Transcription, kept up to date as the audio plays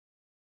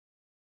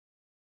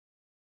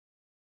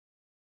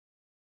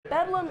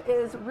Bedlam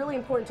is really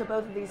important to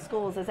both of these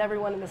schools, as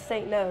everyone in the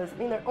state knows. I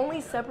mean, they're only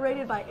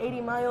separated by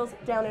 80 miles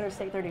down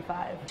Interstate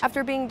 35.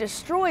 After being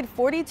destroyed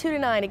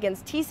 42-9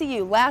 against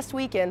TCU last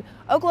weekend,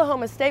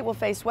 Oklahoma State will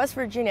face West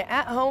Virginia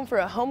at home for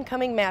a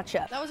homecoming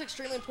matchup. That was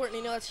extremely important.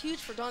 You know, that's huge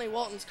for Donnie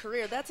Walton's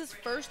career. That's his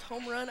first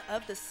home run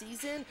of the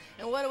season,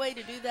 and what a way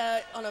to do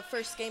that on a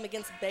first game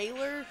against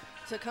Baylor,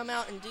 to come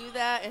out and do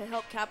that and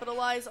help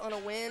capitalize on a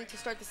win to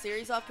start the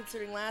series off,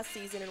 considering last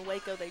season in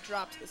Waco they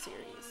dropped the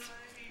series.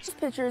 Most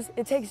pitchers,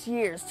 it takes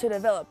years to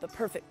develop the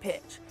perfect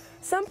pitch.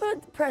 Some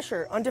put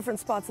pressure on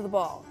different spots of the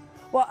ball,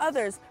 while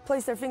others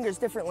place their fingers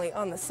differently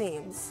on the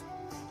seams.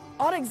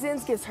 Audex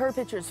Zins gives her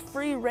pitchers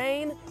free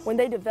rein when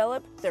they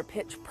develop their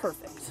pitch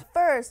perfect.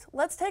 First,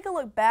 let's take a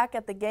look back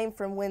at the game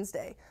from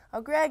Wednesday.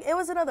 Now, Greg, it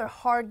was another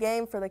hard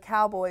game for the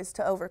Cowboys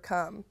to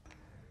overcome.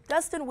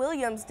 Dustin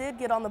Williams did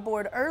get on the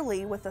board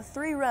early with a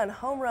 3-run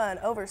home run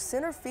over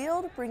center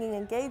field, bringing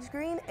in Gage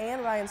Green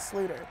and Ryan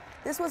Sluter.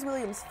 This was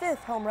Williams' 5th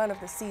home run of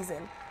the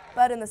season.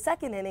 But in the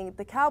second inning,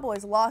 the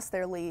Cowboys lost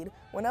their lead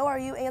when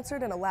ORU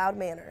answered in a loud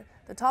manner.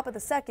 The top of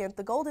the second,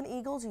 the Golden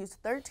Eagles used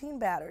 13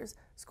 batters,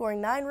 scoring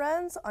 9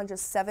 runs on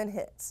just 7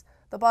 hits.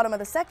 The bottom of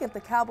the second,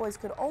 the Cowboys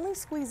could only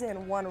squeeze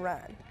in 1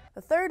 run.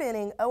 The third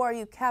inning,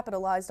 ORU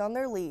capitalized on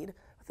their lead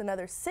with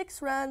another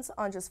 6 runs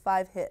on just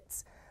 5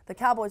 hits. The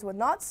Cowboys would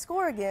not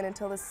score again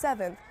until the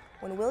 7th,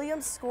 when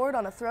Williams scored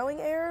on a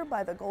throwing error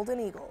by the Golden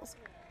Eagles.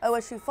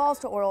 OSU falls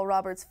to Oral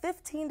Roberts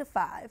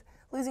 15-5.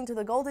 Losing to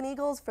the Golden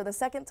Eagles for the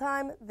 2nd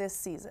time this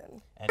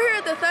season. We're here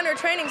at the Thunder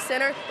Training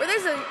Center, where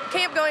there's a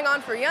camp going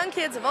on for young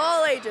kids of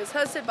all ages,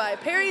 hosted by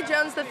Perry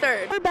Jones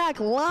III. We're back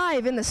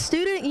live in the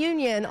Student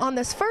Union on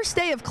this first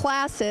day of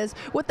classes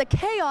with the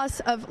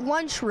chaos of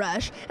lunch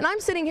rush, and I'm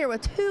sitting here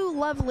with 2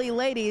 lovely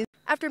ladies.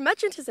 After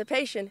much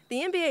anticipation,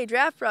 the NBA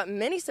draft brought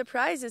many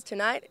surprises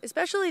tonight,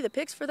 especially the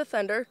picks for the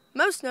Thunder,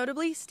 most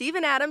notably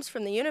Steven Adams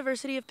from the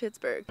University of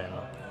Pittsburgh.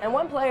 And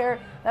one player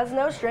that's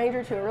no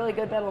stranger to a really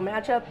good Bedlam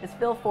matchup is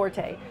Phil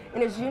Forte.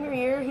 In his junior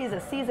year, he's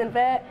a seasoned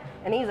vet,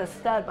 and he's a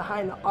stud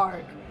behind the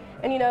arc.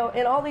 And you know,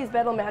 in all these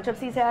Bedlam matchups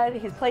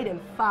he's played in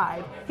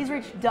 5. He's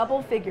reached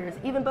double figures,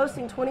 even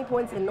boasting 20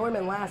 points in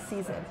Norman last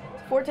season.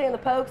 Forte and the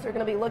Pokes are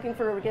going to be looking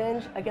for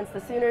revenge against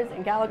the Sooners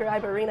in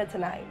Gallagher-Iba Arena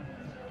tonight.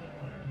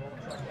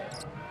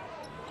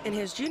 In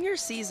his junior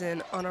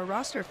season, on a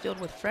roster filled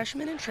with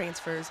freshmen and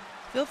transfers,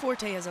 Phil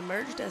Forte has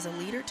emerged as a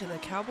leader to the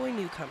Cowboy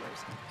newcomers.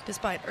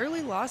 Despite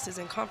early losses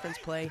in conference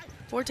play,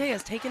 Forte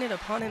has taken it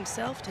upon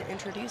himself to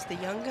introduce the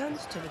young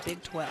guns to the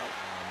Big 12.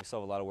 We still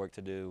have a lot of work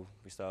to do.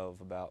 We still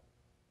have about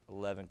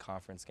 11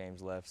 conference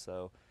games left.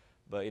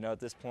 But you know,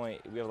 at this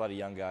point, we have a lot of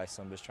young guys,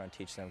 so I'm just trying to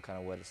teach them kind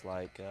of what it's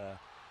like.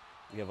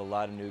 We have a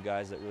lot of new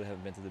guys that really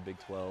haven't been to the Big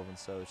 12, and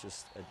so it's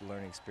just a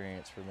learning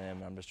experience for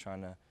them. I'm just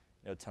trying to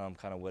tell him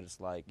kind of what it's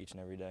like each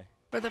and every day.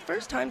 For the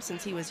first time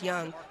since he was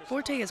young,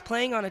 Forte is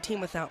playing on a team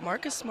without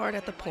Marcus Smart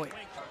at the point.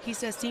 He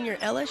says senior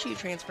LSU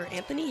transfer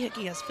Anthony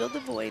Hickey has filled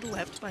the void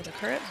left by the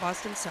current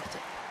Boston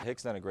Celtic.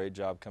 Hick's done a great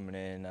job coming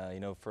in.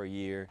 For a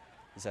year,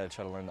 he's had to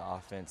try to learn the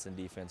offense and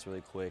defense really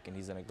quick, and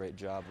he's done a great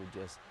job of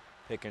just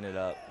picking it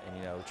up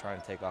and,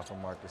 trying to take off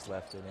when Marcus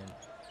left it.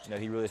 And,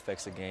 he really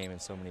affects the game in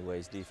so many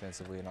ways,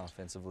 defensively and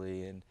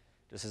offensively, and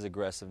just his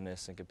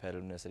aggressiveness and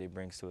competitiveness that he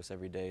brings to us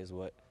every day is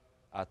what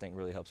I think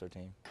really helps our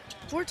team.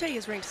 Forte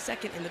is ranked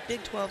 2nd in the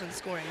Big 12 in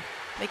scoring,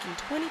 making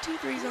 22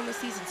 threes on the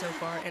season so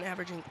far and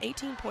averaging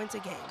 18 points a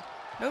game.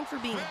 Known for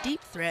being a deep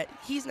threat,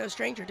 he's no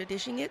stranger to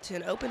dishing it to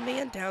an open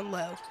man down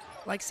low,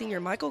 like senior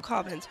Michael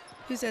Cobbins,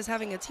 who says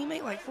having a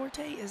teammate like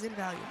Forte is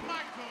invaluable.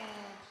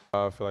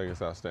 I feel like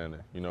it's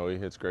outstanding. He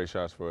hits great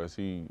shots for us.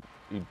 He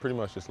pretty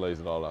much just lays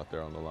it all out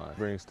there on the line. He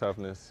brings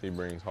toughness, he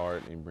brings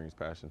heart, and he brings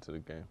passion to the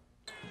game.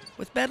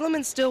 With Bedlam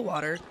and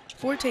Stillwater,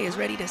 Forte is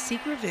ready to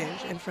seek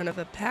revenge in front of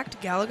a packed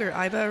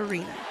Gallagher-Iba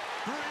Arena.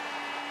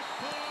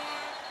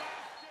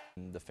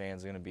 The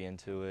fans are going to be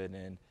into it,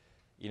 and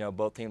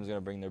both teams are going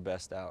to bring their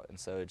best out, and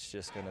so it's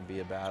just going to be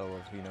a battle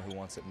of who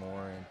wants it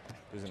more and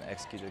who's going to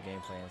execute their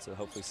game plan. So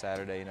hopefully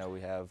Saturday,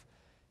 we have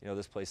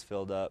this place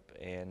filled up,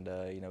 and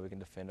we can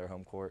defend our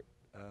home court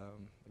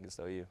against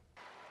OU.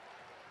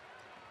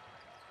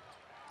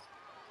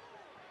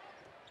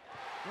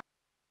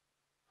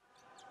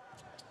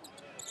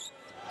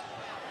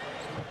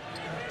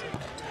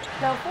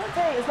 Now,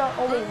 Forte is not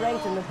only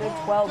ranked in the Big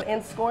 12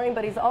 in scoring,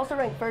 but he's also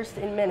ranked 1st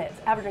in minutes,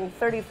 averaging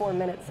 34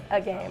 minutes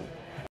a game.